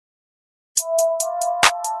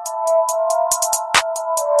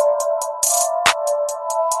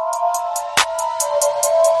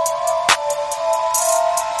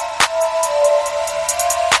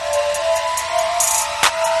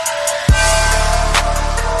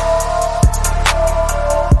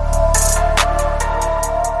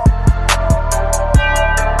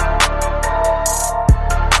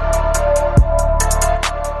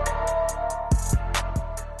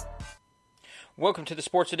to the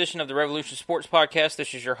sports edition of the Revolution Sports Podcast.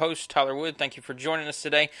 This is your host, Tyler Wood. Thank you for joining us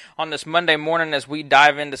today on this Monday morning as we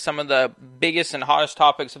dive into some of the biggest and hottest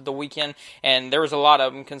topics of the weekend. And there was a lot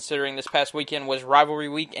of them, considering this past weekend was rivalry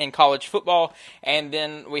week in college football, and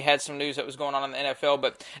then we had some news that was going on in the NFL.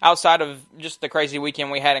 But outside of just the crazy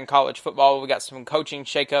weekend we had in college football, we got some coaching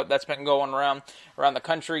shakeup that's been going around the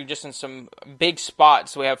country, just in some big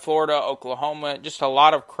spots. We have Florida, Oklahoma, just a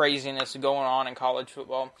lot of craziness going on in college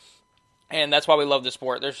football. And that's why we love the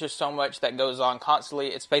sport. There's just so much that goes on constantly.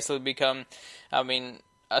 It's basically become, a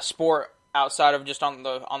sport outside of just on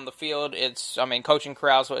the field. It's, coaching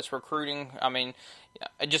corrals, so it's recruiting.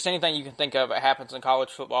 Just anything you can think of, it happens in college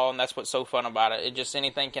football, and that's what's so fun about it.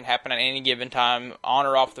 Anything can happen at any given time, on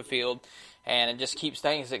or off the field. And it just keeps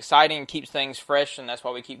things exciting, keeps things fresh, and that's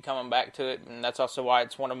why we keep coming back to it. And that's also why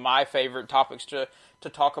it's one of my favorite topics to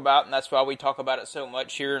talk about, and that's why we talk about it so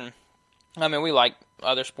much here. And we like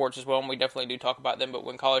other sports as well, and we definitely do talk about them. But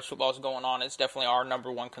when college football is going on, it's definitely our number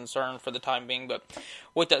one concern for the time being. But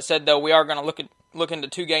with that said, though, we are going to look into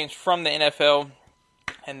two games from the NFL,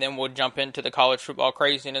 and then we'll jump into the college football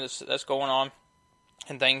craziness that's going on.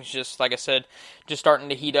 And things just, like I said, just starting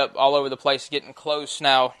to heat up all over the place, getting close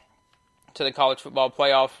now to the college football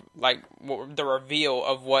playoff, like the reveal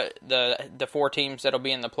of what the four teams that'll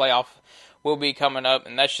be in the playoff will be coming up,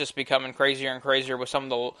 and that's just becoming crazier and crazier with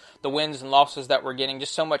some of the wins and losses that we're getting.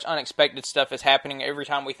 Just so much unexpected stuff is happening. Every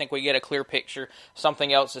time we think we get a clear picture,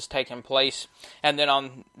 something else is taking place. And then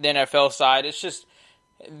on the NFL side, it's just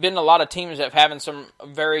been a lot of teams that have having some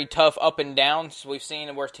very tough up and downs. We've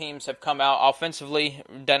seen where teams have come out offensively,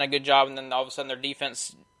 done a good job, and then all of a sudden their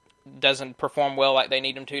defense doesn't perform well like they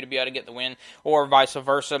need them to be able to get the win, or vice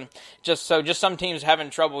versa. Just some teams having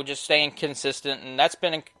trouble just staying consistent, and that's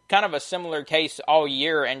been kind of a similar case all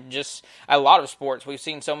year, and just a lot of sports. We've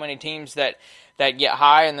seen so many teams that get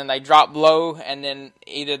high and then they drop low, and then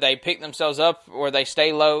either they pick themselves up or they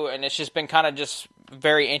stay low, and it's just been kind of just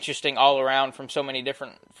very interesting all around from so many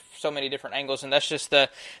different angles. And that's just the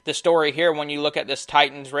story here. When you look at this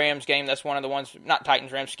Titans-Rams game, that's one of the ones, not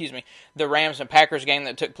Titans-Rams, excuse me, the Rams and Packers game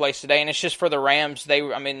that took place today. And it's just for the Rams.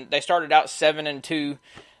 They started out 7-2,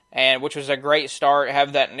 and which was a great start,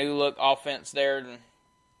 have that new look offense there.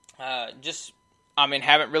 And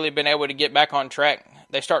haven't really been able to get back on track.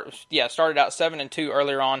 They started out 7-2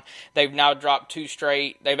 earlier on. They've now dropped 2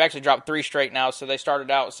 straight. They've actually dropped 3 straight now, so they started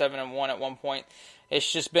out 7-1 at one point. It's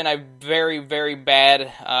just been a very, very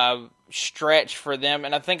bad stretch for them,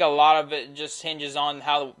 and I think a lot of it just hinges on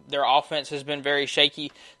how their offense has been very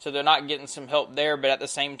shaky, so they're not getting some help there. But at the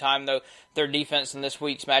same time, though, their defense in this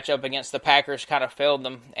week's matchup against the Packers kind of failed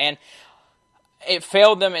them, and it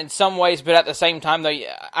failed them in some ways, but at the same time, though,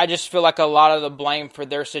 I just feel like a lot of the blame for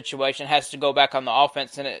their situation has to go back on the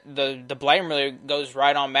offense, and the blame really goes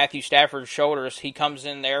right on Matthew Stafford's shoulders. He comes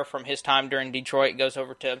in there from his time during Detroit, goes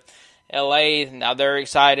over to LA, now they're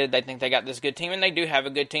excited. They think they got this good team, and they do have a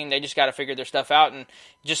good team. They just got to figure their stuff out. And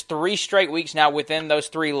just 3 straight weeks now within those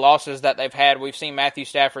 3 losses that they've had, we've seen Matthew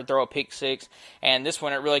Stafford throw a pick 6, and this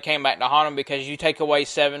one it really came back to haunt him, because you take away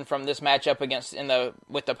 7 from this matchup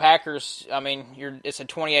with the Packers. It's a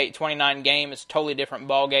 28-29 game. It's a totally different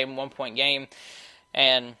ball game, 1-point game,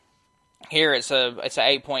 and here it's a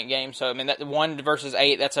 8-point game. So that 1 versus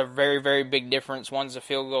 8, that's a very, very big difference. One's a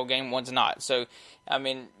field goal game, one's not. So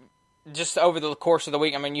just over the course of the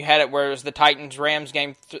week, you had it where it was the Titans-Rams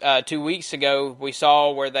game 2 weeks ago. We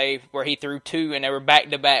saw where he threw 2, and they were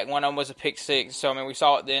back-to-back. One of them was a pick 6. So, we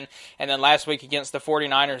saw it then. And then last week against the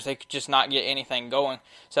 49ers, they could just not get anything going.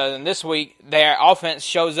 So then this week, their offense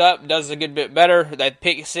shows up, does a good bit better. That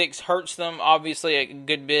pick 6 hurts them, obviously, a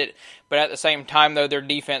good bit. But at the same time, though, their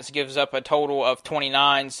defense gives up a total of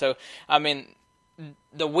 29. So,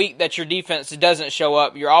 the week that your defense doesn't show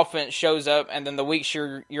up, your offense shows up, and then the weeks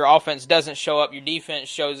your offense doesn't show up, your defense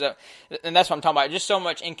shows up, and that's what I'm talking about. Just so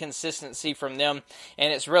much inconsistency from them,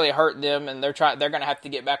 and it's really hurt them, and they're going to have to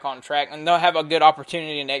get back on track, and they'll have a good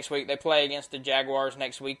opportunity next week. They play against the Jaguars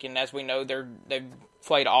next week, and as we know, they've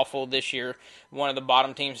played awful this year, one of the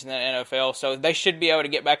bottom teams in the NFL, so they should be able to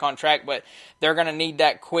get back on track, but they're going to need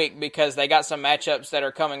that quick, because they got some matchups that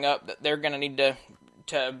are coming up that they're going to need to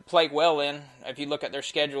play well in. If you look at their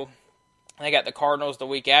schedule, they got the Cardinals the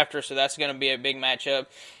week after, so that's going to be a big matchup.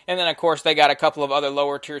 And then, of course, they got a couple of other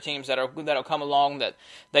lower-tier teams that'll come along that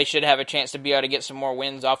they should have a chance to be able to get some more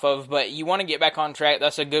wins off of. But you want to get back on track.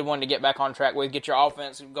 That's a good one to get back on track with. Get your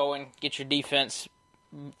offense going, get your defense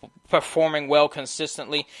performing well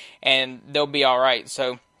consistently, and they'll be all right.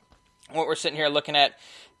 So what we're sitting here looking at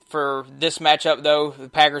for this matchup, though, the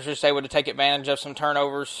Packers are just able to take advantage of some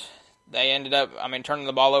turnovers. They ended up, turning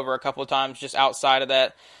the ball over a couple of times just outside of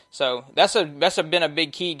that. So that's been a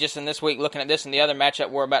big key just in this week, looking at this and the other matchup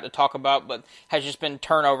we're about to talk about, but has just been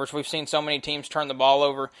turnovers. We've seen so many teams turn the ball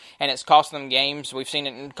over, and it's cost them games. We've seen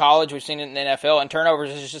it in college, we've seen it in the NFL, and turnovers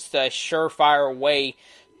is just a surefire way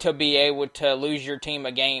to be able to lose your team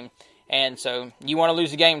a game. And so you want to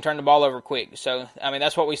lose the game, turn the ball over quick. So,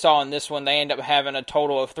 that's what we saw in this one. They end up having a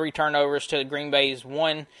total of 3 turnovers to Green Bay's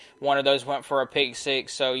 1. One of those went for a pick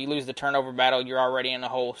six. So you lose the turnover battle, you're already in the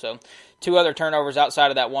hole. So 2 other turnovers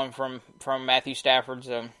outside of that one from Matthew Stafford.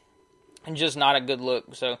 So and just not a good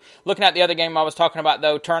look. So looking at the other game I was talking about,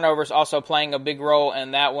 though, turnovers also playing a big role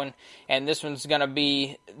in that one. And this one's going to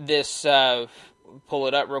be this, pull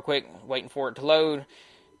it up real quick, waiting for it to load.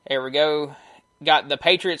 There we go. Got the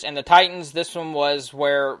Patriots and the Titans. This one was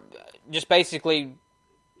where just basically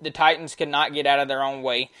the Titans could not get out of their own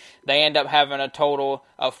way. They end up having a total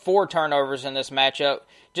of 4 turnovers in this matchup.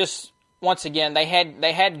 Just once again, they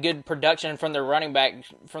had good production from the running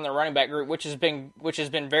back group, which has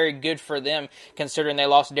been very good for them considering they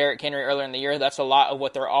lost Derrick Henry earlier in the year. That's a lot of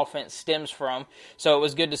what their offense stems from. So it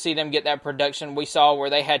was good to see them get that production. We saw where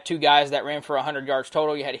they had 2 guys that ran for 100 yards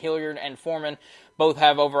total. You had Hilliard and Foreman. Both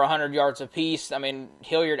have over 100 yards apiece.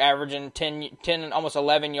 Hilliard averaging 10, almost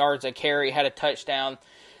 11 yards a carry, had a touchdown.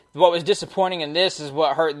 What was disappointing in this is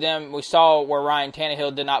what hurt them. We saw where Ryan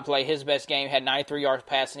Tannehill did not play his best game, had 93 yards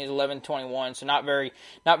passing. He's 11-21, so not very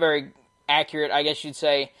accurate, I guess you'd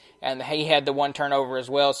say. And he had the 1 turnover as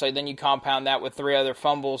well. So then you compound that with 3 other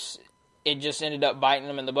fumbles. It just ended up biting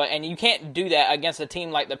them in the butt. And you can't do that against a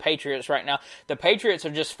team like the Patriots right now. The Patriots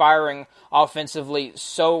are just firing offensively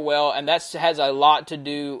so well, and that has a lot to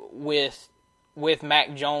do with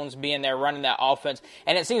Mac Jones being there running that offense.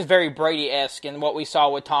 And it seems very Brady-esque in what we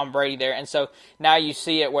saw with Tom Brady there. And so now you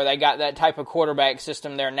see it where they got that type of quarterback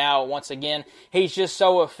system there now once again. He's just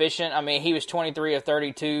so efficient. He was 23 of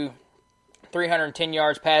 32, 310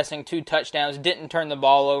 yards passing, 2 touchdowns, didn't turn the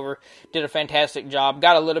ball over, did a fantastic job.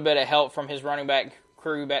 Got a little bit of help from his running back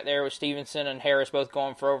crew back there with Stevenson and Harris both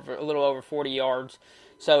going for a little over 40 yards.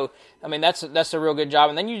 So, that's a real good job.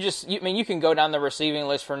 And then you can go down the receiving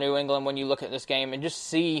list for New England when you look at this game and just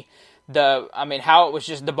see how it was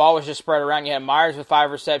just, the ball was just spread around. You had Myers with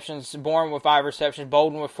 5 receptions, Bourne with 5 receptions,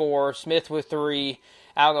 Bolden with 4, Smith with 3,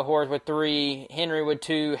 Algahorn with 3, Henry with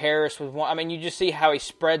 2, Harris with 1. You just see how he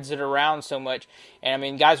spreads it around so much.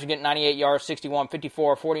 And guys are getting 98 yards, 61,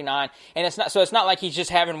 54, 49. And it's not like he's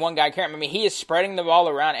just having one guy carrying. He is spreading the ball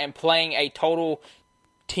around and playing a total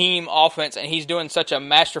team offense, and he's doing such a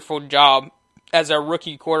masterful job as a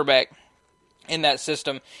rookie quarterback in that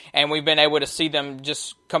system, and we've been able to see them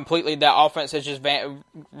just completely, that offense has just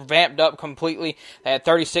vamped up completely. They had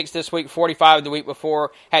 36 this week, 45 the week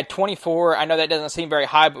before, had 24. I know that doesn't seem very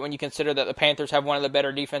high, but when you consider that the Panthers have one of the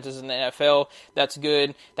better defenses in the NFL, that's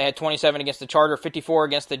good. They had 27 against the Chargers, 54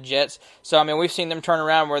 against the Jets. So, we've seen them turn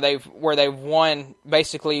around where they've won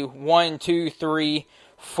basically 1, 2, 3,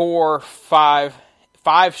 4,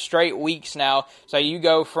 5 straight weeks now. So you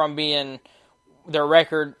go from being their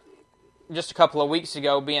record just a couple of weeks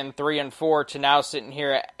ago being 3-4 to now sitting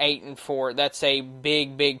here at 8-4. That's a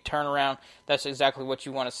big turnaround. That's exactly what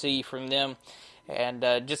you want to see from them, and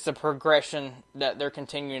just the progression that they're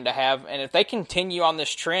continuing to have. And if they continue on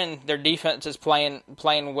this trend, their defense is playing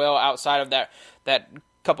well outside of that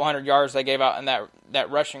couple hundred yards they gave out in that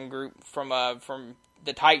rushing group from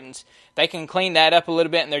the Titans. They can clean that up a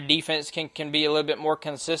little bit, and their defense can be a little bit more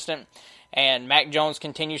consistent. And Mac Jones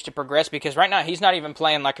continues to progress because right now he's not even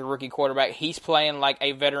playing like a rookie quarterback. He's playing like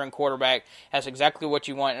a veteran quarterback. That's exactly what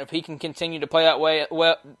you want. And if he can continue to play that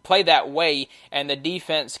way, and the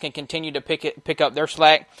defense can continue to pick up their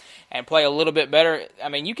slack and play a little bit better,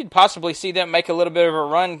 you could possibly see them make a little bit of a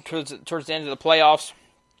run towards the end of the playoffs.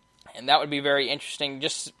 And that would be very interesting.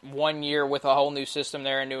 Just 1 year with a whole new system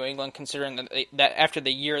there in New England, considering that after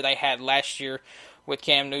the year they had last year with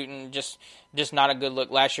Cam Newton, just not a good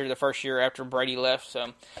look last year, the first year after Brady left.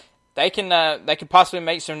 So they could possibly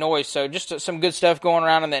make some noise. So just some good stuff going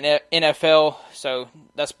around in the NFL. So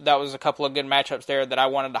that was a couple of good matchups there that I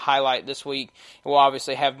wanted to highlight this week. We'll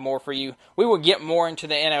obviously have more for you. We will get more into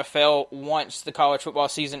the NFL once the college football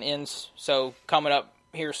season ends. So coming up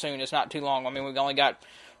here soon, it's not too long. We've only got,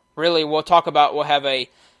 really, we'll have a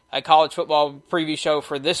college football preview show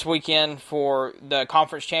for this weekend for the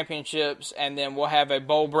conference championships, and then we'll have a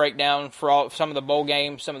bowl breakdown for some of the bowl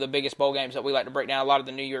games, some of the biggest bowl games that we like to break down, a lot of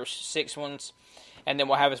the New Year's Six ones. and then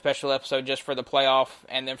we'll have a special episode just for the playoff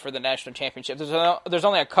and then for the national championship. There's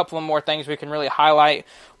only a couple of more things we can really highlight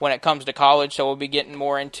when it comes to college, so we'll be getting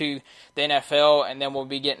more into the NFL, and then we'll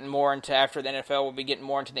be getting more into, after the NFL, we'll be getting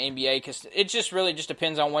more into the NBA, because it just really just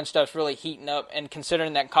depends on when stuff's really heating up, and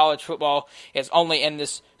considering that college football is only in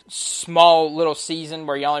this small little season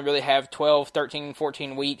where you only really have 12, 13,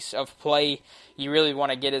 14 weeks of play, you really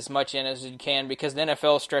want to get as much in as you can, because the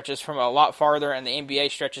NFL stretches from a lot farther and the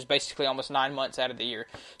NBA stretches basically almost 9 months out of the year.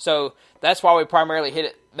 So that's why we primarily hit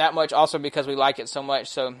it that much, also because we like it so much.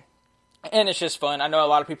 So, and it's just fun. I know a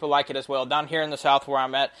lot of people like it as well. Down here in the South where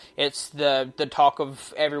I'm at, it's the talk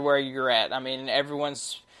of everywhere you're at. I mean,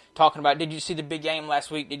 everyone's talking about, did you see the big game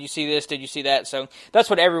last week? Did you see this? Did you see that? So that's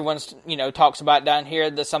what everyone's, talks about down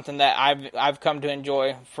here. That's something that I've come to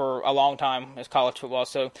enjoy for a long time, is college football.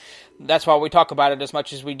 So that's why we talk about it as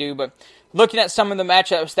much as we do. But looking at some of the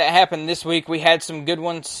matchups that happened this week, we had some good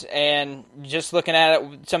ones, and just looking at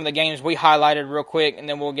it, some of the games we highlighted real quick, and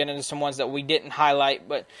then we'll get into some ones that we didn't highlight.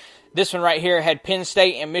 But this one right here had Penn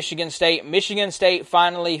State and Michigan State. Michigan State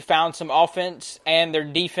finally found some offense, and their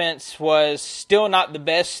defense was still not the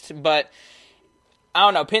best, but I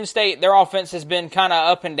don't know. Penn State, their offense has been kind of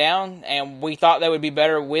up and down, and we thought they would be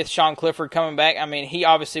better with Sean Clifford coming back. I mean, he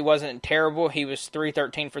obviously wasn't terrible. He was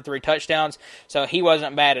 313 for 3 touchdowns, so he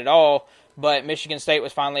wasn't bad at all. But Michigan State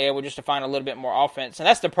was finally able just to find a little bit more offense. And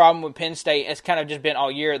that's the problem with Penn State. It's kind of just been all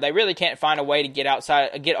year. They really can't find a way to get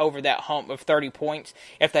over that hump of 30 points.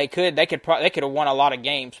 If they could, they could have won a lot of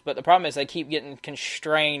games. But the problem is they keep getting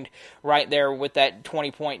constrained right there with that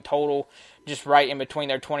 20-point total, just right in between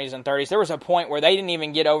their 20s and 30s. There was a point where they didn't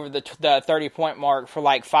even get over the 30-point mark for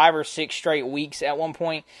like 5 or 6 straight weeks at one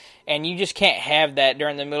point. And you just can't have that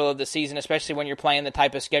during the middle of the season, especially when you're playing the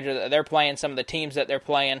type of schedule that they're playing, some of the teams that they're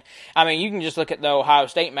playing. I mean, you can just look at the Ohio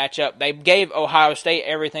State matchup. They gave Ohio State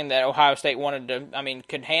everything that Ohio State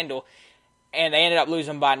could handle, and they ended up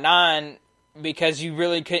losing by 9 because you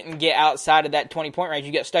really couldn't get outside of that 20-point range.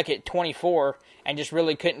 You got stuck at 24 and just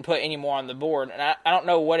really couldn't put any more on the board. And I don't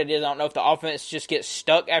know what it is. I don't know if the offense just gets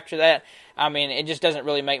stuck after that. I mean, it just doesn't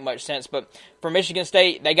really make much sense. But for Michigan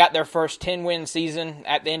State, they got their first 10-win season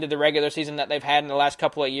at the end of the regular season that they've had in the last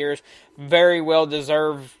couple of years. Very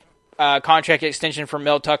well-deserved contract extension for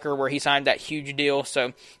Mel Tucker, where he signed that huge deal.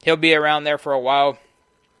 So he'll be around there for a while.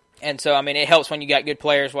 And so, I mean, it helps when you got good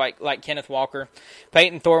players like Kenneth Walker.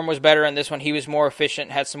 Peyton Thorne was better in this one. He was more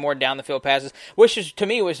efficient, had some more down-the-field passes, which to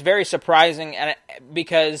me was very surprising,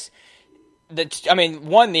 because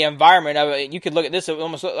the environment of it, you could look at this, it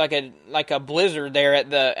almost looked like a blizzard there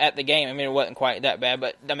at the game. I mean, it wasn't quite that bad,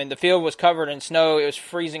 but I mean, the field was covered in snow. It was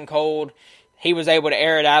freezing cold. He was able to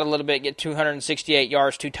air it out a little bit, get 268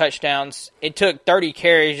 yards, 2 touchdowns. It took 30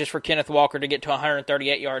 carries just for Kenneth Walker to get to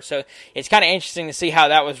 138 yards. So it's kind of interesting to see how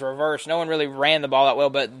that was reversed. No one really ran the ball that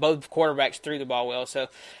well, but both quarterbacks threw the ball well. So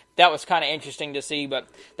that was kind of interesting to see. But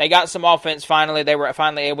they got some offense finally. They were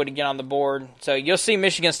finally able to get on the board. So you'll see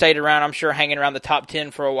Michigan State around, I'm sure, hanging around the top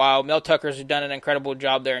 10 for a while. Mel Tucker's done an incredible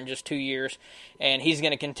job there in just 2 years, and he's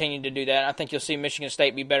going to continue to do that. I think you'll see Michigan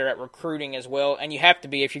State be better at recruiting as well, and you have to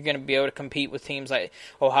be if you're going to be able to compete with teams like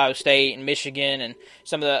Ohio State and Michigan and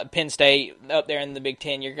some of the Penn State up there in the Big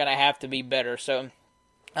Ten. You're going to have to be better. So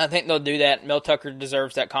I think they'll do that. Mel Tucker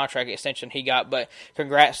deserves that contract extension he got, but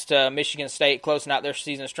congrats to Michigan State closing out their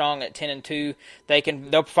season strong at 10-2.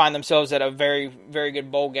 They'll find themselves at a very, very good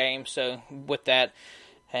bowl game. So with that,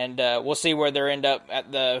 and we'll see where they end up at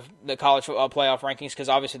the college football playoff rankings, because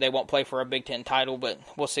obviously they won't play for a Big Ten title, but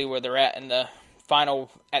we'll see where they're at in the final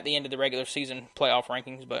at the end of the regular season playoff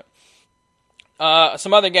rankings. But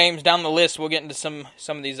some other games down the list, we'll get into some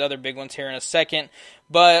of these other big ones here in a second.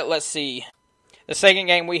 But let's see. The second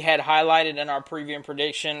game we had highlighted in our preview and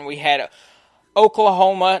prediction, we had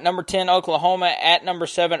Oklahoma, number 10 Oklahoma at number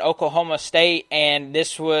 7 Oklahoma State, and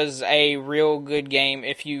this was a real good game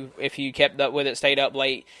if you kept up with it, stayed up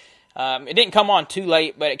late. It didn't come on too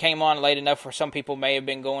late, but it came on late enough where some people may have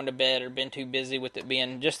been going to bed or been too busy with it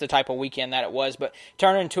being just the type of weekend that it was, but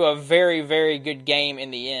turned into a very, very good game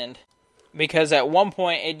in the end. Because at one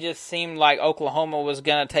point, it just seemed like Oklahoma was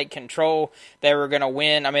going to take control. They were going to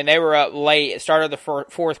win. I mean, they were up late. It started the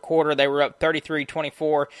fourth quarter. They were up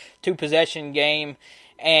 33-24, 2-possession game.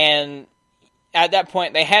 And at that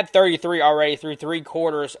point, they had 33 already through 3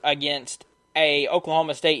 quarters against a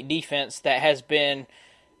Oklahoma State defense that has been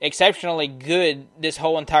exceptionally good this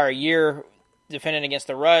whole entire year, defending against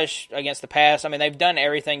the rush, against the pass. I mean, they've done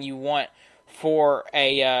everything you want for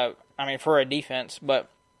a defense, but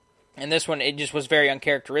And this one, it just was very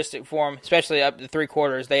uncharacteristic for them, especially up to 3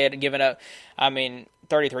 quarters. They had given up,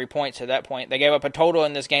 33 points at that point. They gave up a total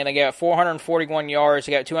in this game. They gave up 441 yards.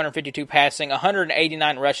 They got 252 passing,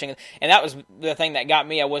 189 rushing. And that was the thing that got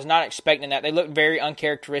me. I was not expecting that. They looked very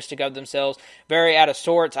uncharacteristic of themselves, very out of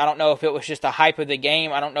sorts. I don't know if it was just the hype of the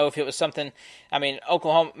game. I don't know if it was something.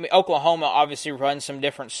 Oklahoma obviously runs some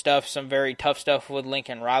different stuff, some very tough stuff with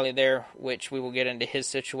Lincoln Riley there, which we will get into his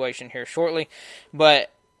situation here shortly.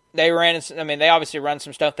 But they obviously run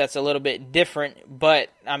some stuff that's a little bit different, but,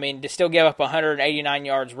 to still give up 189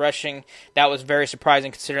 yards rushing, that was very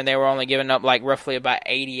surprising considering they were only giving up, roughly about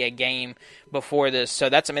 80 a game before this. So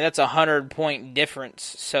that's a 100-point difference.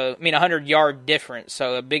 So, 100-yard difference.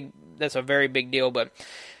 So, that's a very big deal. But,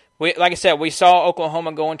 like I said, we saw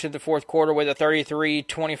Oklahoma go into the fourth quarter with a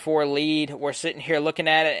 33-24 lead. We're sitting here looking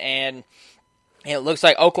at it, and it looks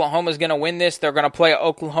like Oklahoma's going to win this. They're going to play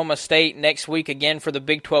Oklahoma State next week again for the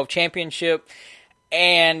Big 12 championship.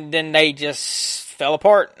 And then they just fell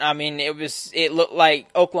apart. It looked like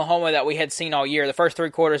Oklahoma that we had seen all year. The first 3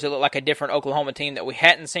 quarters, it looked like a different Oklahoma team that we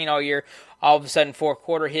hadn't seen all year. All of a sudden, fourth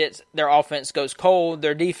quarter hits, their offense goes cold.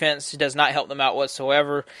 Their defense does not help them out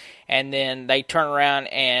whatsoever. And then they turn around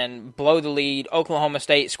and blow the lead. Oklahoma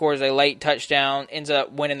State scores a late touchdown, ends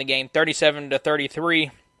up winning the game 37-33.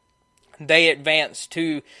 They advance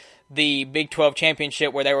to the Big 12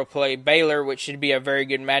 championship where they will play Baylor, which should be a very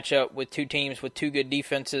good matchup with 2 teams with 2 good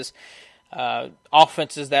defenses.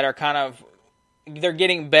 Offenses that are they're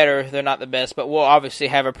getting better. They're not the best, but we'll obviously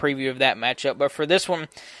have a preview of that matchup. But for this one,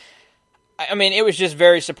 it was just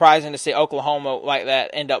very surprising to see Oklahoma like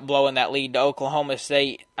that end up blowing that lead to Oklahoma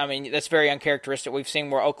State. That's very uncharacteristic. We've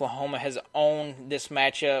seen where Oklahoma has owned this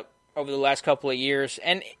matchup over the last couple of years,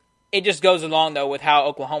 and it just goes along, though, with how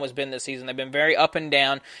Oklahoma's been this season. They've been very up and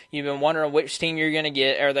down. You've been wondering which team you're going to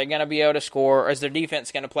get. Are they going to be able to score? Or is their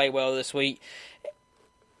defense going to play well this week?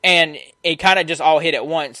 And it kind of just all hit at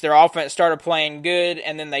once. Their offense started playing good,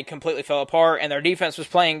 and then they completely fell apart. And their defense was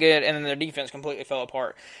playing good, and then their defense completely fell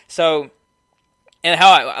apart. So, and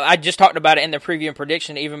how I just talked about it in the preview and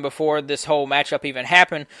prediction, even before this whole matchup even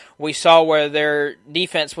happened, we saw where their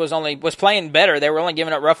defense was playing better. They were only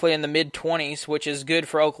giving up roughly in the mid-20s, which is good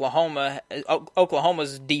for Oklahoma.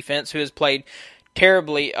 Oklahoma's defense, who has played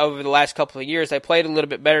terribly over the last couple of years, they played a little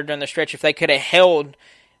bit better during the stretch. If they could have held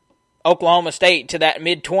Oklahoma State to that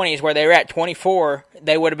mid-20s where they were at 24,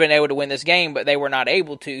 they would have been able to win this game, but they were not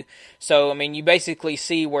able to. So, you basically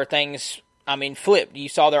see where things flipped. You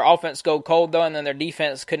saw their offense go cold, though, and then their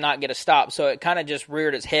defense could not get a stop. So it kind of just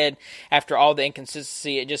reared its head after all the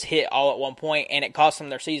inconsistency. It just hit all at one point, and it cost them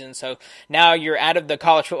their season. So now you're out of the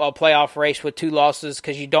college football playoff race with 2 losses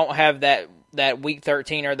because you don't have that Week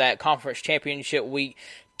 13 or that conference championship week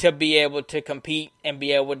to be able to compete and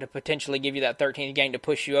be able to potentially give you that 13th game to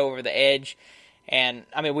push you over the edge. And,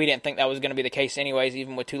 we didn't think that was going to be the case anyways,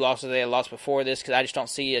 even with 2 losses they had lost before this, because I just don't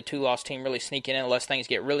see a 2-loss team really sneaking in unless things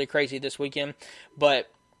get really crazy this weekend.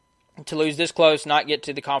 But to lose this close, not get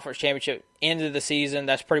to the conference championship end of the season,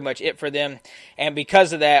 that's pretty much it for them. And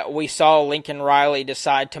because of that, we saw Lincoln Riley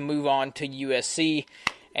decide to move on to USC.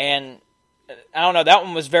 And I don't know, that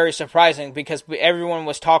one was very surprising because everyone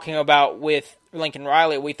was talking about with Lincoln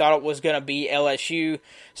Riley, we thought it was going to be LSU.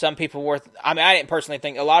 Some people were, I didn't personally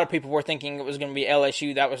think, a lot of people were thinking it was going to be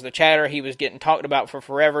LSU. That was the chatter. He was getting talked about for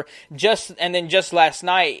forever. And then just last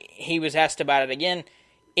night, he was asked about it again.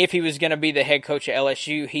 If he was going to be the head coach at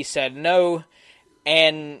LSU, he said no.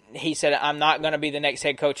 And he said, I'm not going to be the next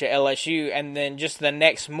head coach at LSU. And then just the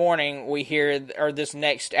next morning, this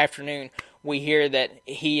next afternoon, we hear that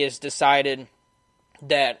he has decided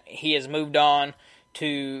that he has moved on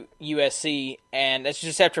to USC, and that's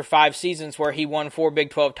just after 5 seasons where he won 4 Big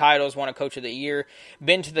 12 titles, won a Coach of the Year,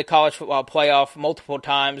 been to the college football playoff multiple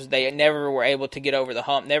times. They never were able to get over the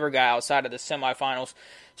hump, never got outside of the semifinals.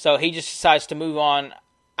 So he just decides to move on.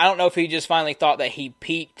 I don't know if he just finally thought that he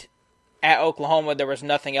peaked at Oklahoma. There was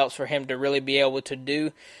nothing else for him to really be able to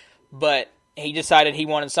do, but he decided he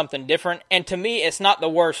wanted something different. And to me, it's not the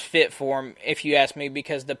worst fit for him, if you ask me,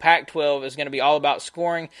 because the Pac-12 is going to be all about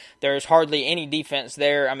scoring. There's hardly any defense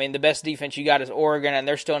there. The best defense you got is Oregon, and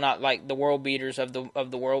they're still not like the world beaters of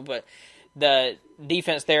the world, but the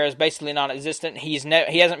defense there is basically non-existent. He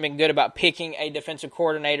hasn't been good about picking a defensive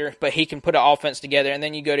coordinator, but he can put an offense together. And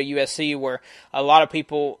then you go to USC, where a lot of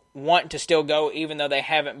people want to still go, even though they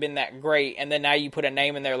haven't been that great. And then now you put a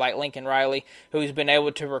name in there like Lincoln Riley, who's been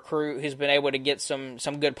able to recruit, who's been able to get some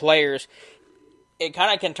good players. it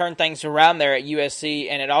kind of can turn things around there at USC,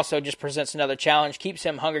 and it also just presents another challenge, keeps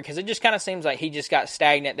him hungry, because it just kind of seems like he just got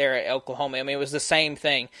stagnant there at Oklahoma. I mean, it was the same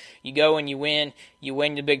thing. You go and you win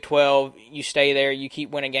the Big 12, you stay there, you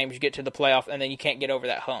keep winning games, you get to the playoff, and then you can't get over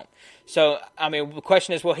that hump. So, I mean, the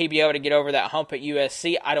question is, will he be able to get over that hump at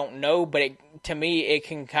USC? I don't know, but to me, it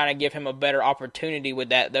can kind of give him a better opportunity with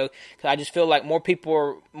that, though, because I just feel like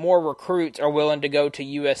more recruits are willing to go to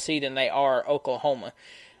USC than they are Oklahoma.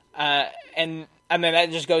 And I mean,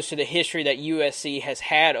 that just goes to the history that USC has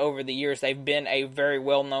had over the years. They've been a very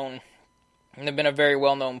well-known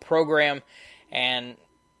program, and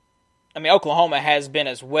I mean, Oklahoma has been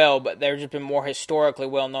as well, but they've just been more historically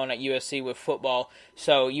well-known at USC with football.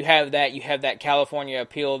 So you have that California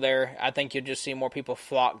appeal there. I think you'll just see more people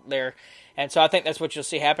flock there. And so I think that's what you'll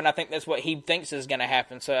see happen. I think that's what he thinks is going to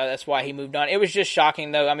happen, so that's why he moved on. It was just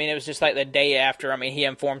shocking, though. I mean, it was just like the day after. I mean, he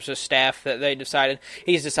informs his staff that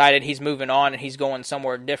he's decided he's moving on and he's going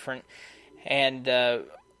somewhere different. And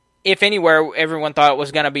if anywhere, everyone thought it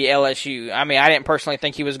was going to be LSU. I mean, I didn't personally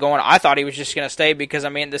think he was going. I thought he was just going to stay because, I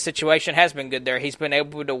mean, the situation has been good there. He's been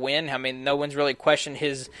able to win. I mean, no one's really questioned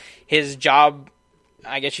his job.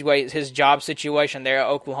 I guess his job situation there at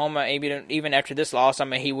Oklahoma, even after this loss, I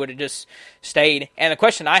mean, he would have just stayed. And the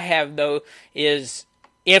question I have, though, is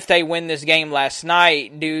if they win this game last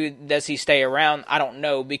night, does he stay around? I don't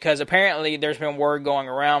know, because apparently there's been word going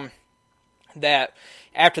around that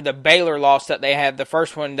after the Baylor loss that they had, the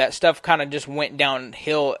first one, that stuff kind of just went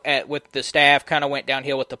downhill with the staff, kind of went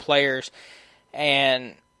downhill with the players.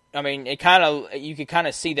 And I mean, you could kind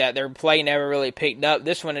of see that their play never really picked up.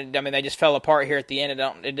 This one, I mean, they just fell apart here at the end.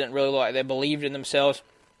 It didn't really look like they believed in themselves,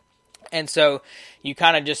 and so you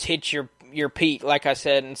kind of just hit your peak, like I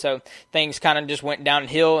said, and so things kind of just went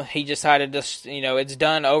downhill. He decided it's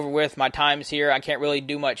done, over with. My time's here. I can't really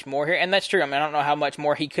do much more here, and that's true. I mean, I don't know how much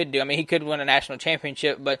more he could do. I mean, he could win a national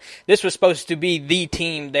championship, but this was supposed to be the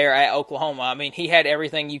team there at Oklahoma. I mean, he had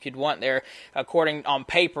everything you could want there, according on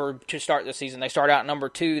paper, to start the season. They started out number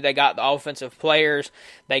 2. They got the offensive players.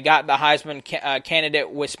 They got the Heisman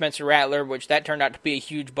candidate with Spencer Rattler, which that turned out to be a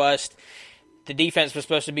huge bust. The defense was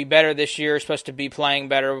supposed to be better this year, supposed to be playing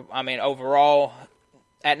better. I mean, overall,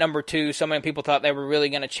 at number 2, so many people thought they were really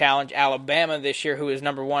going to challenge Alabama this year, who is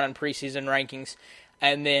number 1 in preseason rankings.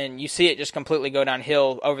 And then you see it just completely go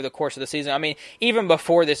downhill over the course of the season. I mean, even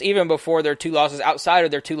before their 2 losses, outside of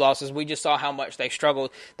their 2 losses, we just saw how much they struggled.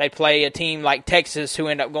 They play a team like Texas, who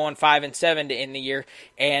ended up going 5-7 to end the year,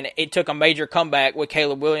 and it took a major comeback with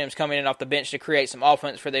Caleb Williams coming in off the bench to create some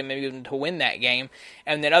offense for them even to win that game.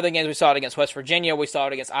 And then other games, we saw it against West Virginia, we saw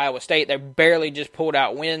it against Iowa State. They barely just pulled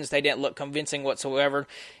out wins. They didn't look convincing whatsoever.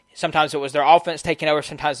 Sometimes it was their offense taking over,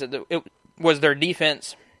 sometimes it was their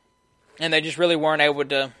defense. And they just really weren't able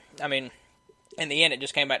to, I mean, in the end, it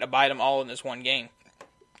just came back to bite them all in this one game.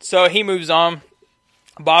 So he moves on.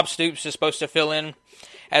 Bob Stoops is supposed to fill in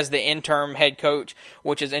as the interim head coach,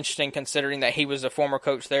 which is interesting considering that he was a former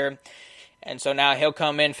coach there. And so now he'll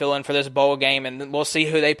come in, fill in for this bowl game, and we'll see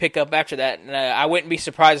who they pick up after that. And, I wouldn't be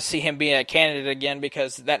surprised to see him be a candidate again,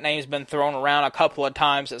 because that name's been thrown around a couple of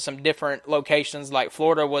times at some different locations, like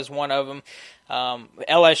Florida was one of them.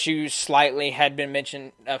 LSU slightly had been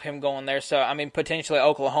mentioned of him going there. So, I mean, potentially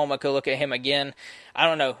Oklahoma could look at him again. I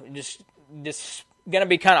don't know. Just going to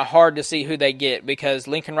be kind of hard to see who they get, because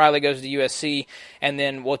Lincoln Riley goes to USC, and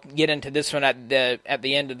then we'll get into this one at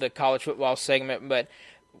the end of the college football segment. But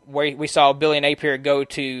where we saw Billy Napier go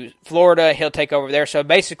to Florida, he'll take over there. So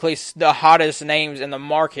basically, the hottest names in the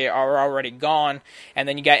market are already gone, and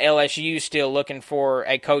then you got LSU still looking for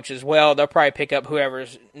a coach as well. They'll probably pick up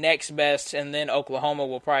whoever's next best, and then Oklahoma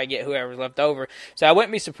will probably get whoever's left over. So I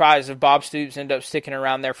wouldn't be surprised if Bob Stoops ended up sticking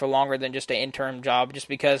around there for longer than just an interim job, just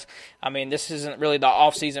because, I mean, this isn't really the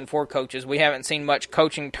offseason for coaches. We haven't seen much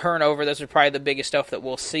coaching turnover. This is probably the biggest stuff that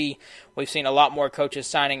we'll see. We've seen a lot more coaches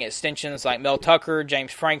signing extensions like Mel Tucker,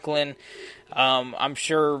 James Franklin. I'm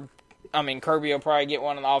sure, I mean, Kirby will probably get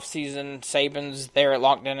one in the offseason. Saban's there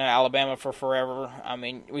locked in Alabama for forever. I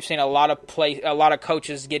mean, we've seen a lot of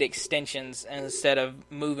coaches get extensions instead of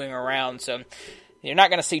moving around. So you're not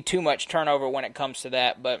going to see too much turnover when it comes to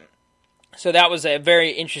that. But so that was a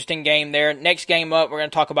very interesting game there. Next game up, we're going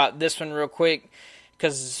to talk about this one real quick,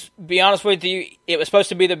 because, to be honest with you, it was supposed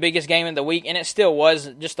to be the biggest game of the week, and it still was,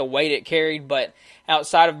 just the weight it carried. But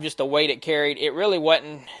outside of just the weight it carried, it really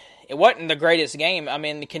wasn't the greatest game. I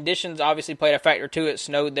mean, the conditions obviously played a factor too. It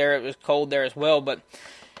snowed there. It was cold there as well. But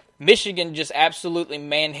Michigan just absolutely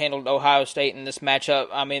manhandled Ohio State in this matchup.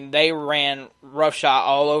 I mean, they ran roughshod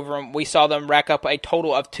all over them. We saw them rack up a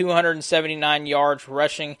total of 279 yards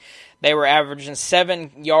rushing. They were averaging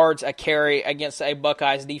 7 yards a carry against a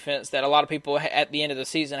Buckeyes defense that a lot of people at the end of the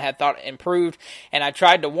season had thought improved. And I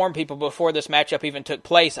tried to warn people before this matchup even took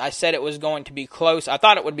place. I said it was going to be close. I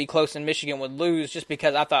thought it would be close and Michigan would lose just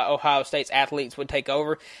because I thought Ohio State's athletes would take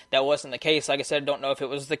over. That wasn't the case. Like I said, I don't know if it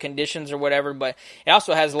was the conditions or whatever, but it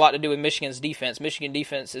also has a lot to do with Michigan's defense. Michigan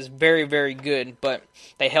defense is very, very good, but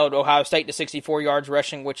they held Ohio State to 64 yards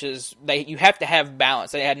rushing, which is, you have to have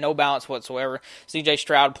balance. They had no balance whatsoever. C.J.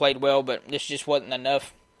 Stroud played well, but this just wasn't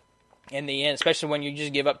enough in the end, especially when you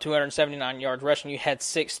just give up 279 yards rushing. You had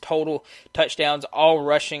 6 total touchdowns, all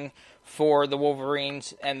rushing for the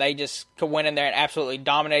Wolverines, and they just went in there and absolutely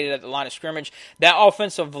dominated at the line of scrimmage. That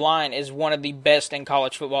offensive line is one of the best in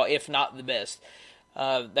college football, if not the best.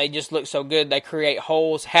 They just look so good. They create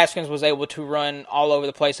holes. Haskins was able to run all over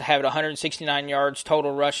the place. I have it 169 yards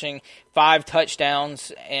total rushing, 5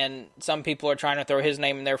 touchdowns, and some people are trying to throw his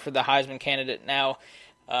name in there for the Heisman candidate now,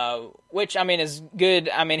 which, I mean, is good.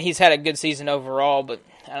 I mean, he's had a good season overall, but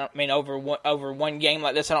over one game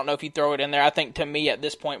like this, I don't know if you throw it in there. I think, to me, at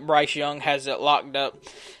this point, Bryce Young has it locked up.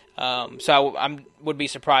 So I would be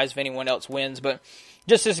surprised if anyone else wins. But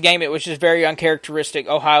just this game, it was just very uncharacteristic.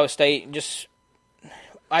 Ohio State just...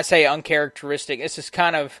 I say uncharacteristic. It's just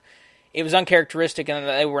it was uncharacteristic in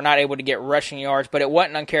that they were not able to get rushing yards, but it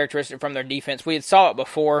wasn't uncharacteristic from their defense. We had saw it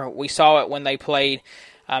before. We saw it when they played.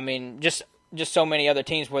 I mean, just so many other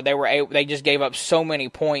teams where they just gave up so many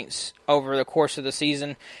points over the course of the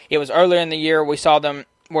season. It was earlier in the year we saw them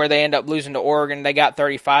where they end up losing to Oregon. They got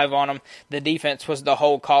 35 on them. The defense was the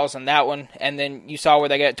whole cause in that one. And then you saw where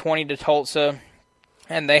they got 20 to Tulsa.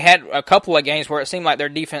 And they had a couple of games where it seemed like their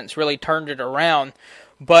defense really turned it around.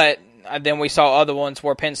 But then we saw other ones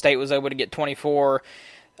where Penn State was able to get 24,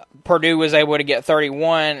 Purdue was able to get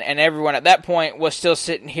 31, and everyone at that point was still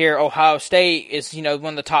sitting here. Ohio State is, one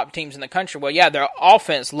of the top teams in the country. Well, yeah, their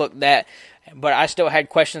offense looked that, but I still had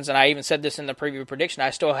questions, and I even said this in the preview prediction.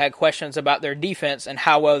 I still had questions about their defense and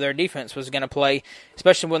how well their defense was going to play,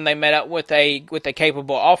 especially when they met up with a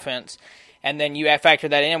capable offense. And then you factor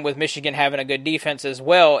that in with Michigan having a good defense as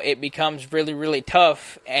well, it becomes really, really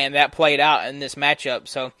tough, and that played out in this matchup.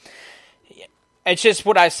 So it's just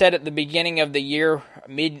what I said at the beginning of the year,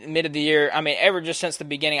 mid of the year. I mean, ever just since the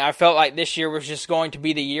beginning, I felt like this year was just going to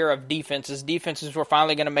be the year of defenses. Defenses were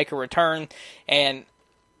finally going to make a return, and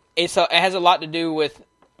it has a lot to do with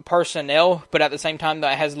personnel, but at the same time,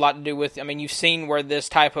 that has a lot to do with, you've seen where this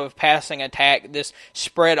type of passing attack, this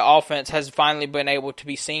spread offense has finally been able to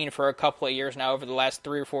be seen for a couple of years now, over the last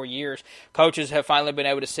 3 or 4 years. Coaches have finally been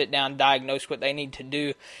able to sit down and diagnose what they need to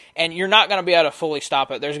do, and you're not going to be able to fully stop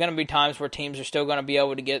it. There's going to be times where teams are still going to be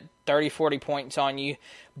able to get 30, 40 points on you,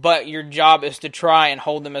 but your job is to try and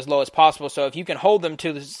hold them as low as possible. So if you can hold them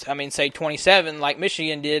to, say 27 like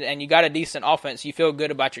Michigan did, and you got a decent offense, you feel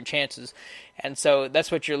good about your chances. And so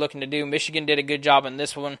that's what you're looking to do. Michigan did a good job in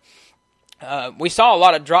this one. We saw a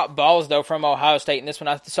lot of drop balls, though, from Ohio State in this one.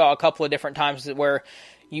 I saw a couple of different times where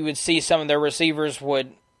you would see some of their receivers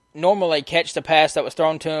would normally catch the pass that was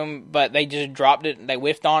thrown to them, but they just dropped it and they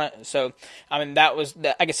whiffed on it. So, that was,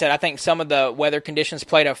 like I said, I think some of the weather conditions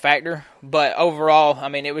played a factor, but overall,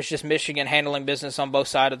 it was just Michigan handling business on both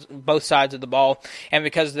sides of the ball. And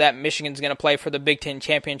because of that, Michigan's going to play for the Big Ten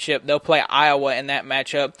championship. They'll play Iowa in that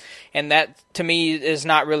matchup, and that, to me, is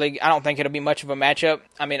not really, I don't think it'll be much of a matchup.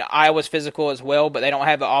 Iowa's physical as well, but they don't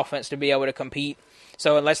have the offense to be able to compete.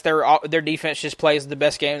 So unless their defense just plays the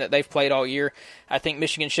best game that they've played all year, I think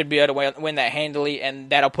Michigan should be able to win that handily, and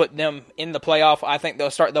that'll put them in the playoff. I think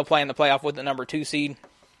they'll play in the playoff with the number 2 seed.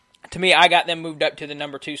 To me, I got them moved up to the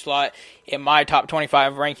number 2 slot in my top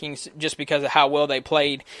 25 rankings just because of how well they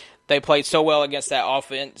played. They played so well against that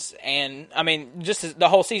offense, and just the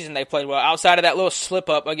whole season they played well. Outside of that little slip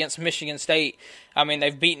up against Michigan State,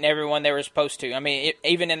 they've beaten everyone they were supposed to.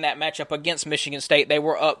 Even in that matchup against Michigan State, they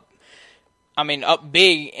were up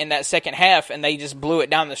big in that second half, and they just blew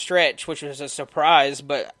it down the stretch, which was a surprise.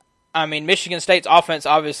 But, Michigan State's offense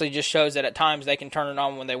obviously just shows that at times they can turn it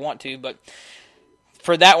on when they want to. But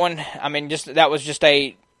for that one, that was just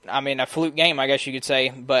a fluke game, I guess you could say.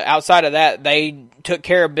 But outside of that, they took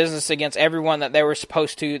care of business against everyone that they were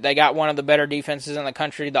supposed to. They got one of the better defenses in the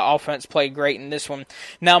country. The offense played great in this one.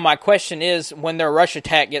 Now, my question is, when their rush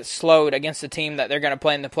attack gets slowed against the team that they're going to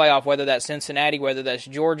play in the playoff, whether that's Cincinnati, whether that's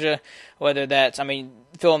Georgia, whether that's,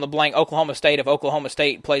 fill in the blank, Oklahoma State, if Oklahoma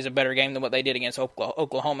State plays a better game than what they did against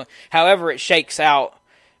Oklahoma. However it shakes out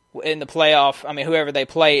in the playoff, whoever they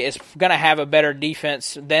play is going to have a better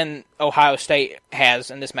defense than Ohio State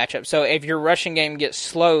has in this matchup. So if your rushing game gets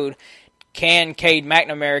slowed, can Cade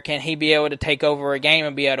McNamara, can he be able to take over a game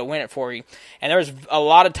and be able to win it for you? And there was a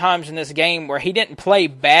lot of times in this game where he didn't play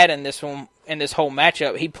bad in this one, in this whole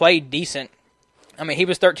matchup. He played decent. I mean, he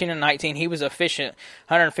was 13 and 19. He was efficient,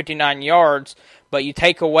 159 yards. But you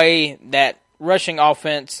take away that rushing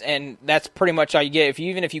offense, and that's pretty much all you get.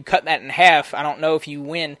 Even if you cut that in half, I don't know if you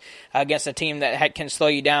win against a team that can slow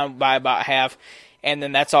you down by about half. And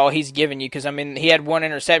then that's all he's given you. Because, I mean, he had one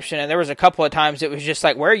interception, and there was a couple of times it was just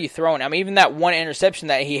like, where are you throwing? I mean, even that one interception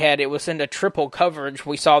that he had, it was into triple coverage.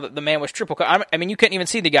 We saw that the man was triple coverage. I mean, you couldn't even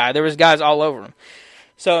see the guy. There was guys all over him.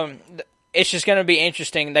 So it's just going to be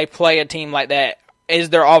interesting. They play a team like that.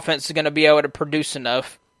 Is their offense going to be able to produce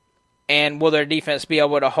enough? And will their defense be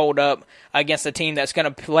able to hold up against a team that's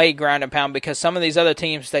going to play ground and pound? Because some of these other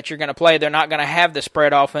teams that you're going to play, they're not going to have the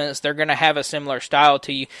spread offense. They're going to have a similar style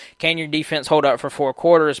to you. Can your defense hold up for 4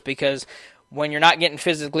 quarters? Because when you're not getting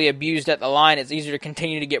physically abused at the line, it's easier to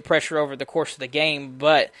continue to get pressure over the course of the game.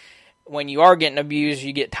 But when you are getting abused,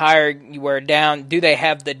 you get tired, you wear down. Do they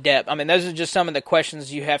have the depth? I mean, those are just some of the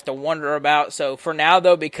questions you have to wonder about. So for now,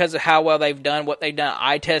 though, because of how well they've done, what they've done,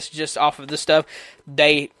 eye test just off of this stuff,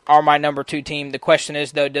 they are my number 2 team. The question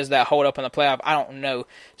is, though, does that hold up in the playoff? I don't know.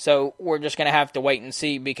 So we're just going to have to wait and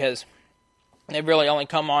see, because they've really only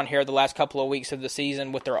come on here the last couple of weeks of the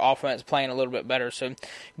season with their offense playing a little bit better. So it'll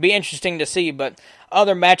be interesting to see. But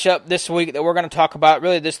other matchup this week that we're going to talk about,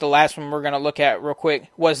 really this is the last one we're going to look at real quick,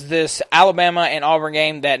 was this Alabama and Auburn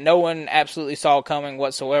game that no one absolutely saw coming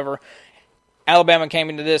whatsoever. Alabama came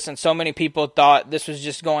into this, and so many people thought this was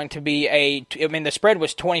just going to be the spread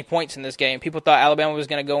was 20 points in this game. People thought Alabama was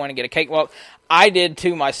going to go in and get a cakewalk. I did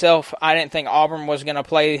too myself. I didn't think Auburn was going to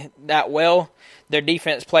play that well. Their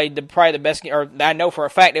defense played probably the best, or I know for a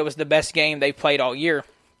fact it was the best game they played all year.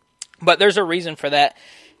 But there's a reason for that.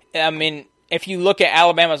 I mean, if you look at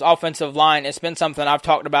Alabama's offensive line, it's been something I've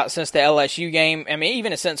talked about since the LSU game. I mean,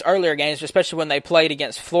 even since earlier games, especially when they played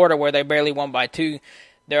against Florida where they barely won by 2.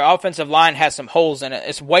 Their offensive line has some holes in it.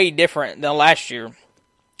 It's way different than last year.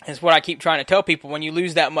 It's what I keep trying to tell people. When you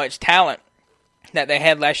lose that much talent that they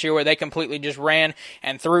had last year, where they completely just ran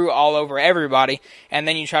and threw all over everybody, and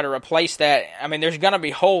then you try to replace that, I mean, there's going to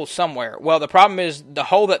be holes somewhere. Well, the problem is the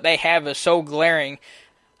hole that they have is so glaring,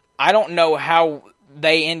 I don't know how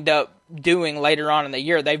they end up doing later on in the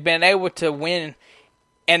year. They've been able to win,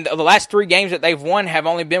 and the last 3 games that they've won have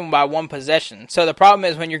only been by 1 possession. So the problem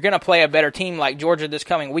is when you're going to play a better team like Georgia this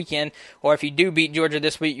coming weekend, or if you do beat Georgia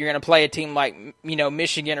this week, you're going to play a team like,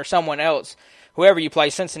 Michigan or someone else, whoever you play,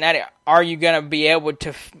 Cincinnati, are you going to be able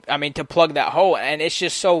to, to plug that hole? And it's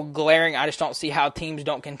just so glaring. I just don't see how teams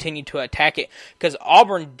don't continue to attack it, because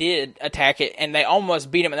Auburn did attack it, and they almost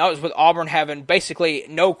beat them, and that was with Auburn having basically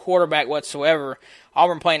no quarterback whatsoever.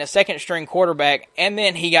 Auburn playing a second-string quarterback, and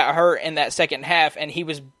then he got hurt in that second half, and he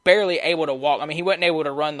was barely able to walk. I mean, he wasn't able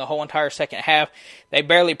to run the whole entire second half. They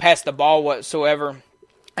barely passed the ball whatsoever.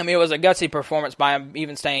 I mean, it was a gutsy performance by him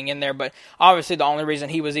even staying in there, but obviously the only reason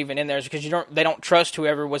he was even in there is because they don't trust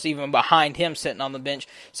whoever was even behind him sitting on the bench.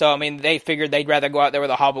 So, I mean, they figured they'd rather go out there with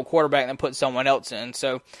a hobbled quarterback than put someone else in.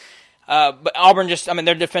 So, but Auburn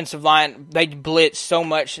their defensive line, they blitzed so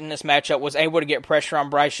much in this matchup, was able to get pressure on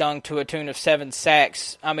Bryce Young to a tune of 7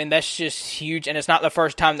 sacks. I mean, that's just huge, and it's not the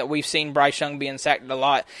first time that we've seen Bryce Young being sacked a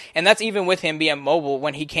lot. And that's even with him being mobile.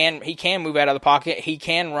 When he can move out of the pocket, he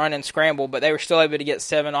can run and scramble, but they were still able to get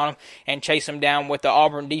 7 on him and chase him down with the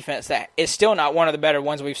Auburn defense that is still not one of the better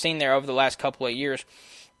ones we've seen there over the last couple of years.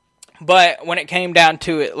 But when it came down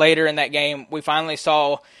to it later in that game, we finally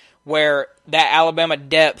saw where that Alabama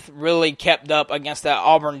depth really kept up against that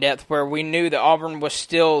Auburn depth, where we knew that Auburn was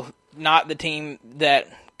still not the team that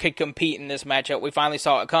could compete in this matchup. We finally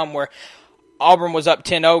saw it come where Auburn was up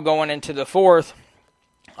 10-0 going into the 4th.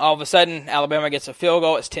 All of a sudden, Alabama gets a field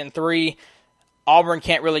goal. It's 10-3. Auburn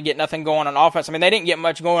can't really get nothing going on offense. I mean, they didn't get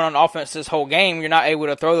much going on offense this whole game. You're not able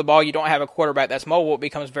to throw the ball. You don't have a quarterback that's mobile. It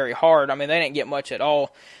becomes very hard. I mean, they didn't get much at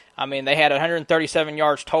all. I mean, they had 137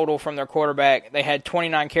 yards total from their quarterback. They had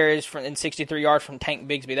 29 carries and 63 yards from Tank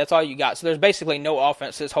Bigsby. That's all you got. So there's basically no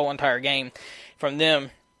offense this whole entire game from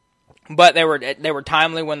them. But they were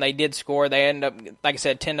timely when they did score. They ended up, like I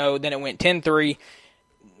said, 10-0. Then it went 10-3.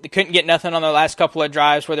 They couldn't get nothing on their last couple of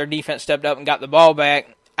drives where their defense stepped up and got the ball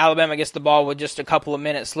back. Alabama gets the ball with just a couple of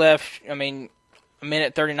minutes left. I mean, a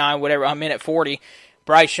minute 39, whatever, a minute 40.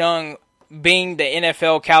 Bryce Young, being the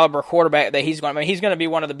NFL caliber quarterback that he's going to be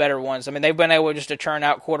one of the better ones. I mean, they've been able just to churn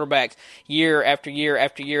out quarterbacks year after year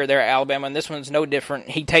after year there at Alabama, and this one's no different.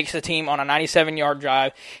 He takes the team on a 97-yard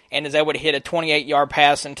drive and is able to hit a 28-yard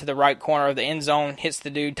pass into the right corner of the end zone, hits the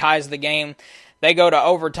dude, ties the game. They go to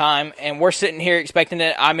overtime, and we're sitting here expecting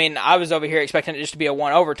it. I mean, I was over here expecting it just to be a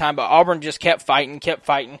one overtime, but Auburn just kept fighting,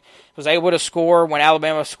 was able to score when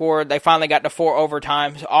Alabama scored. They finally got to 4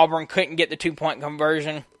 overtimes. Auburn couldn't get the 2-point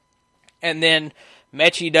conversion, and then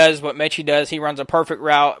Mechie does what Mechie does. He runs a perfect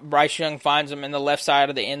route. Bryce Young finds him in the left side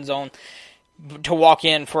of the end zone to walk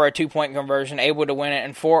in for a 2-point conversion, able to win it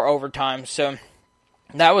in 4 overtimes. So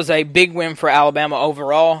that was a big win for Alabama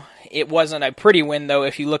overall. It wasn't a pretty win, though.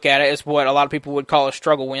 If you look at it, it's what a lot of people would call a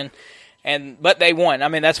struggle win, but they won. I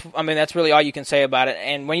mean, that's really all you can say about it.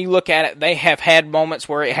 And when you look at it, they have had moments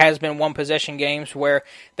where it has been one possession games where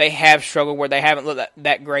they have struggled, where they haven't looked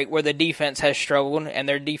that great, where the defense has struggled, and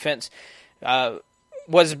their defense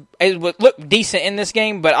looked decent in this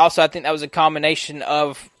game. But also, I think that was a combination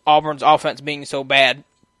of Auburn's offense being so bad.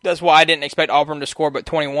 That's why I didn't expect Auburn to score but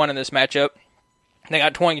 21 in this matchup. They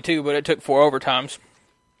got 22, but it took 4 overtimes.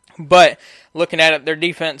 But looking at it, their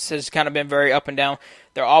defense has kind of been very up and down.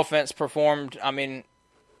 Their offense performed, not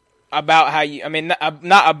about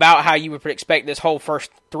how you would expect this whole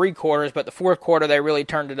first 3 quarters, but the fourth quarter they really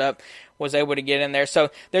turned it up, was able to get in there.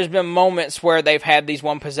 So there's been moments where they've had these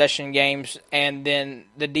one-possession games, and then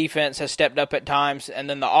the defense has stepped up at times, and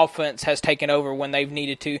then the offense has taken over when they've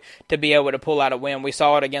needed to be able to pull out a win. We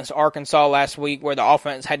saw it against Arkansas last week, where the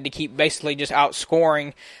offense had to keep basically just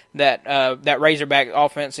outscoring that Razorback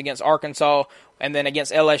offense against Arkansas. And then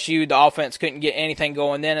against LSU, the offense couldn't get anything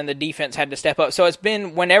going then, and the defense had to step up. So it's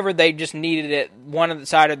been whenever they just needed it, one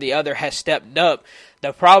side or the other has stepped up.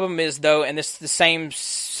 The problem is, though, and this is the same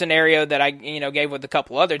scenario that I gave with a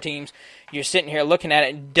couple other teams, you're sitting here looking at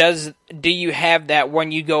it, do you have that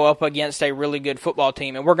when you go up against a really good football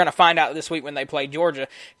team? And we're going to find out this week when they play Georgia,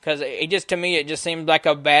 because it just seems like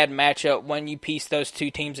a bad matchup when you piece those two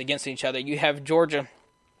teams against each other. You have Georgia,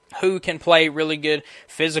 who can play really good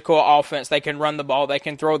physical offense. They can run the ball. They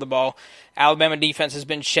can throw the ball. Alabama defense has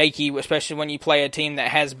been shaky, especially when you play a team that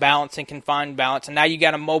has balance and can find balance. And now you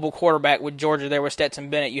got a mobile quarterback with Georgia there with Stetson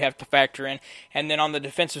Bennett you have to factor in. And then on the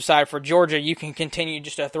defensive side for Georgia, you can continue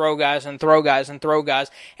just to throw guys and throw guys and throw guys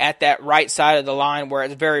at that right side of the line where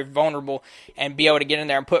it's very vulnerable and be able to get in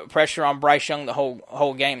there and put pressure on Bryce Young the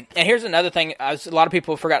whole game. And here's another thing a lot of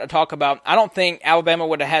people forgot to talk about. I don't think Alabama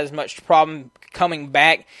would have had as much problem coming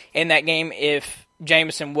back in that game if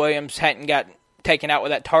Jameson Williams hadn't got taken out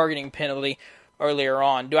with that targeting penalty earlier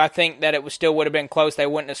on. Do I think that it still would have been close? They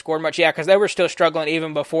wouldn't have scored much? Yeah, because they were still struggling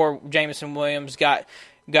even before Jameson Williams got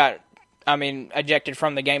ejected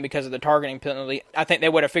from the game because of the targeting penalty. I think they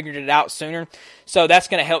would have figured it out sooner. So that's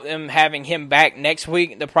going to help them having him back next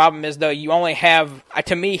week. The problem is, though, you only have,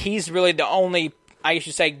 to me, he's really the only, I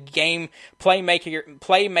should say, game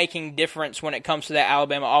playmaking difference when it comes to that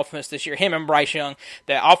Alabama offense this year. Him and Bryce Young.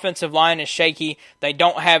 The offensive line is shaky. They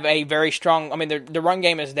don't have a very strong, the run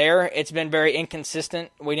game is there. It's been very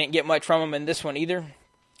inconsistent. We didn't get much from them in this one either.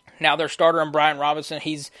 Now their starter, Brian Robinson,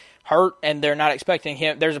 he's hurt, and they're not expecting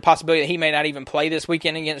him. There's a possibility that he may not even play this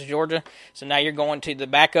weekend against Georgia. So now you're going to the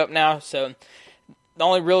backup now. So the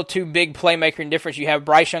only real 2 big playmaking difference, you have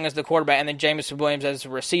Bryce Young as the quarterback and then Jameson Williams as the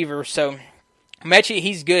receiver. So Mechie,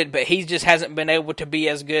 he's good, but he just hasn't been able to be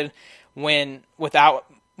as good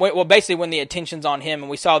basically when the attention's on him, and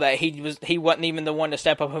we saw that he wasn't even the one to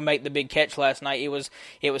step up and make the big catch last night.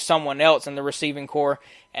 It was someone else in the receiving core.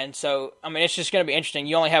 And so, it's just going to be interesting.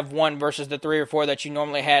 You only have 1 versus the 3 or 4 that you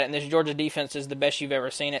normally had, and this Georgia defense is the best you've ever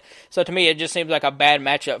seen it. So to me, it just seems like a bad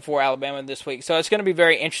matchup for Alabama this week. So it's going to be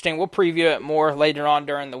very interesting. We'll preview it more later on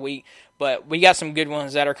during the week. But we got some good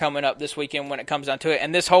ones that are coming up this weekend when it comes down to it.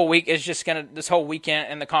 And this whole week is this whole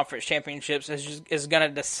weekend in the conference championships is going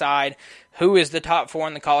to decide who is the top 4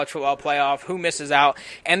 in the college football playoff, who misses out.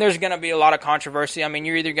 And there's going to be a lot of controversy.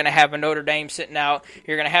 You're either going to have a Notre Dame sitting out,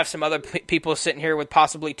 you're going to have some other people sitting here with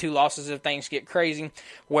possibly 2 losses if things get crazy,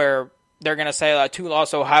 where they're going to say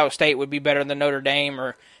 2-loss Ohio State would be better than Notre Dame,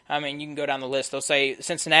 or you can go down the list. They'll say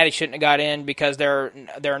Cincinnati shouldn't have got in because they're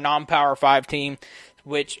a non-Power 5 team.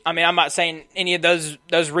 Which, I'm not saying any of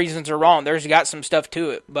those reasons are wrong. There's got some stuff to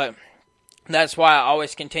it, but that's why I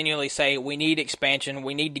always continually say we need expansion.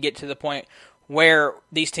 We need to get to the point where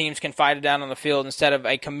these teams can fight it out on the field instead of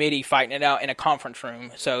a committee fighting it out in a conference room.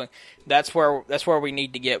 So that's where we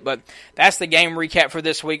need to get. But that's the game recap for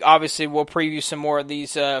this week. Obviously, we'll preview some more of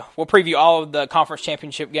these. We'll preview all of the conference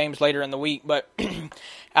championship games later in the week. But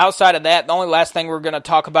outside of that, the only last thing we're going to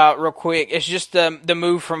talk about real quick is just the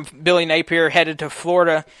move from Billy Napier headed to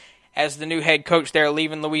Florida as the new head coach there,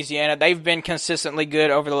 leaving Louisiana. They've been consistently good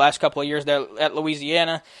over the last couple of years there at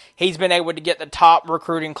Louisiana. He's been able to get the top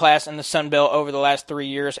recruiting class in the Sun Belt over the last 3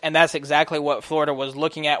 years, and that's exactly what Florida was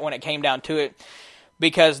looking at when it came down to it.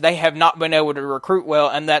 because they have not been able to recruit well,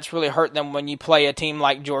 and that's really hurt them when you play a team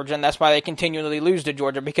like Georgia, and that's why they continually lose to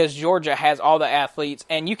Georgia, because Georgia has all the athletes,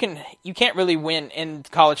 and you can't really win in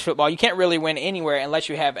college football. You can't really win anywhere unless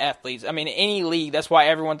you have athletes. I mean, any league, that's why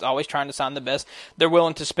everyone's always trying to sign the best. They're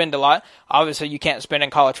willing to spend a lot. Obviously, you can't spend in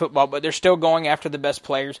college football, but they're still going after the best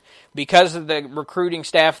players because of the recruiting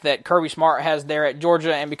staff that Kirby Smart has there at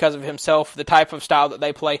Georgia, and because of himself, the type of style that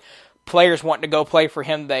they play. Players want to go play for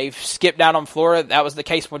him. They've skipped out on Florida. That was the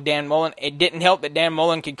case with Dan Mullen. It didn't help that Dan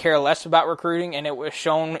Mullen could care less about recruiting, and it was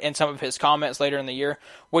shown in some of his comments later in the year,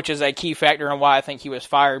 which is a key factor in why I think he was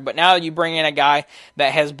fired. But now you bring in a guy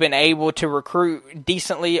that has been able to recruit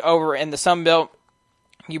decently over in the Sun Belt.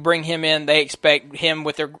 You bring him in, they expect him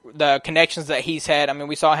with the connections that he's had. I mean,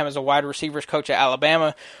 we saw him as a wide receivers coach at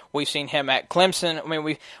Alabama. We've seen him at Clemson. I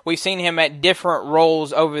mean, we've seen him at different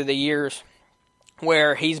roles over the years,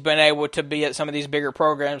 where he's been able to be at some of these bigger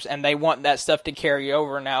programs, and they want that stuff to carry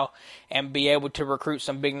over now and be able to recruit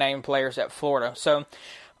some big-name players at Florida. So,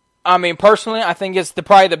 I mean, personally, I think it's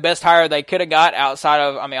probably the best hire they could have got outside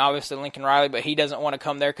of, I mean, obviously Lincoln Riley, but he doesn't want to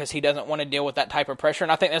come there because he doesn't want to deal with that type of pressure,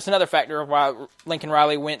 and I think that's another factor of why Lincoln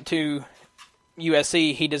Riley went to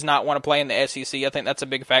USC. He does not want to play in the SEC. I think that's a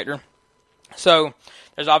big factor. So,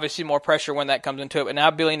 there's obviously more pressure when that comes into it, but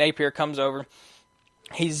now Billy Napier comes over.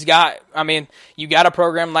 You got a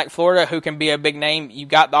program like Florida who can be a big name. You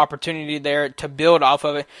got the opportunity there to build off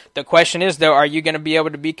of it. The question is, though, are you going to be able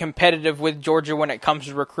to be competitive with Georgia when it comes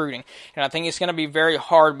to recruiting? And I think it's going to be very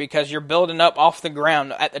hard because you're building up off the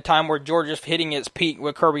ground at the time where Georgia's hitting its peak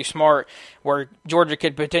with Kirby Smart, where Georgia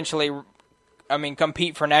could potentially,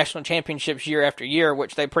 compete for national championships year after year,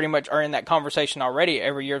 which they pretty much are in that conversation already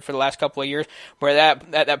every year for the last couple of years. Where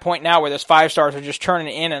at that point now where those 5 stars are just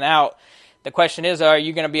turning in and out. The question is, are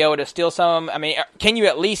you going to be able to steal some? I mean, can you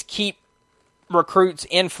at least keep recruits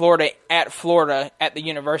in Florida at the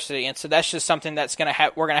university? And so that's just something that's we're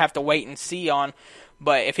going to have to wait and see on.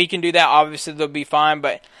 But if he can do that, obviously they'll be fine.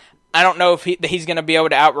 But I don't know if he's going to be able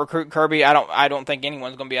to out-recruit Kirby. I don't think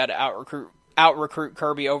anyone's going to be able to out-recruit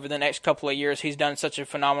Kirby over the next couple of years. He's done such a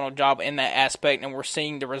phenomenal job in that aspect, and we're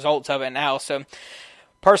seeing the results of it now. So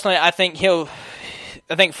personally, I think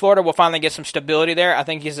Florida will finally get some stability there. I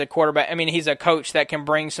think he's a quarterback. I mean, he's a coach that can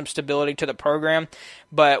bring some stability to the program.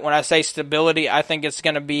 But when I say stability, I think it's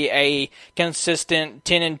going to be a consistent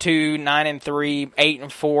 10-2, 9-3,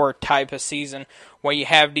 8-4 type of season where you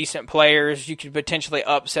have decent players. You could potentially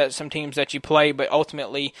upset some teams that you play, but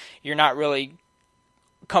ultimately you're not really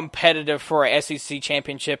competitive for a SEC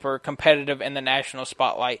championship or competitive in the national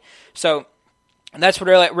spotlight. So that's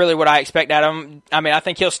really what I expect out of him. I mean, I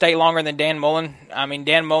think he'll stay longer than Dan Mullen. I mean,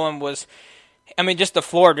 Dan Mullen just the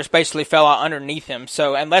floor just basically fell out underneath him.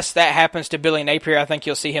 So unless that happens to Billy Napier, I think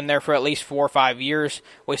you'll see him there for at least 4 or 5 years.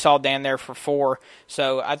 We saw Dan there for 4.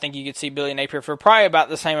 So I think you could see Billy Napier for probably about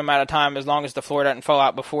the same amount of time as long as the floor doesn't fall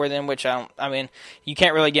out before then, which you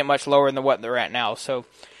can't really get much lower than what they're at now. So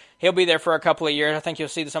he'll be there for a couple of years. I think you'll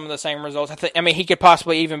see some of the same results. He could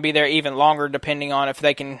possibly even be there even longer depending on if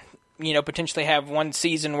they can potentially have one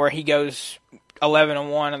season where he goes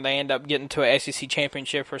 11-1 and they end up getting to a SEC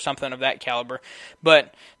championship or something of that caliber.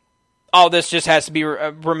 But all this just has to be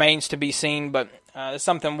remains to be seen. But it's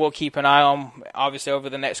something we'll keep an eye on, obviously, over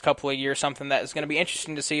the next couple of years. Something that is going to be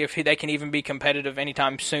interesting to see if they can even be competitive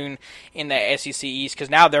anytime soon in the SEC East. Because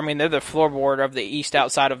now they're the floorboard of the East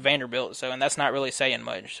outside of Vanderbilt. And that's not really saying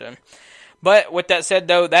much. So. But with that said,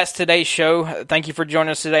 though, that's today's show. Thank you for joining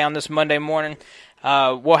us today on this Monday morning.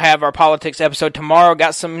 We'll have our politics episode tomorrow.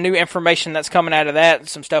 Got some new information that's coming out of that.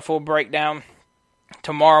 Some stuff we'll break down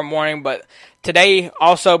tomorrow morning. But today,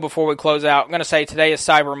 also, before we close out, I'm going to say today is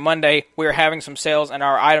Cyber Monday. We're having some sales in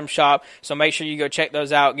our item shop, so make sure you go check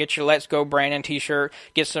those out. Get your Let's Go Brandon t-shirt.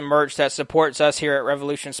 Get some merch that supports us here at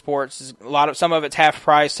Revolution Sports. Some of it's half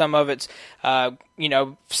price. Some of it's $7,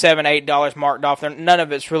 $8 marked off. None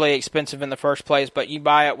of it's really expensive in the first place, but you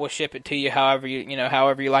buy it, we'll ship it to you however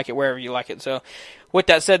you like it, wherever you like it. So with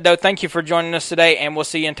that said, though, thank you for joining us today, and we'll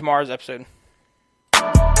see you in tomorrow's episode.